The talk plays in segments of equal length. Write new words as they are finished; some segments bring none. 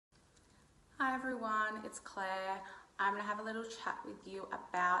Hi everyone, it's Claire. I'm going to have a little chat with you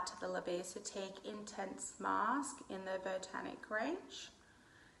about the Botanique Intense Mask in the Botanique range.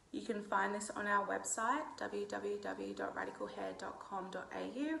 You can find this on our website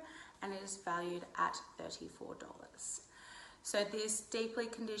www.radicalhair.com.au and it is valued at $34. So this deeply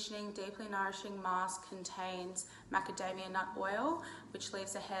conditioning, deeply nourishing mask contains macadamia nut oil, which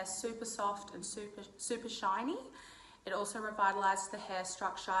leaves the hair super soft and super shiny. It also revitalises the hair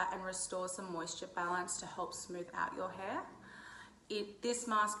structure and restores the moisture balance to help smooth out your hair. This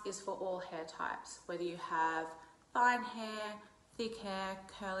mask is for all hair types, whether you have fine hair, thick hair,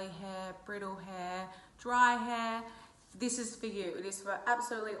 curly hair, brittle hair, dry hair. This is for you. It is for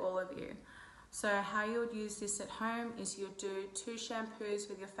absolutely all of you. So how you would use this at home is you would do 2 shampoos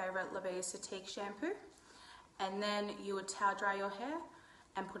with your favourite Botanique shampoo, and then you would towel dry your hair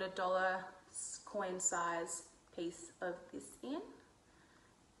and put a dollar coin size piece of this in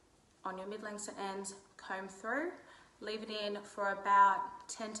on your mid-length to end, comb through, leave it in for about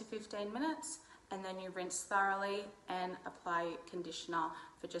 10 to 15 minutes, and then you rinse thoroughly and apply conditioner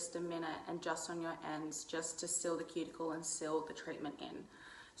for just a minute and just on your ends, just to seal the cuticle and seal the treatment in.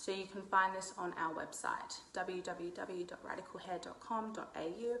 So you can find this on our website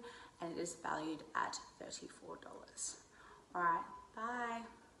www.radicalhair.com.au and it is valued at $34. Alright, bye.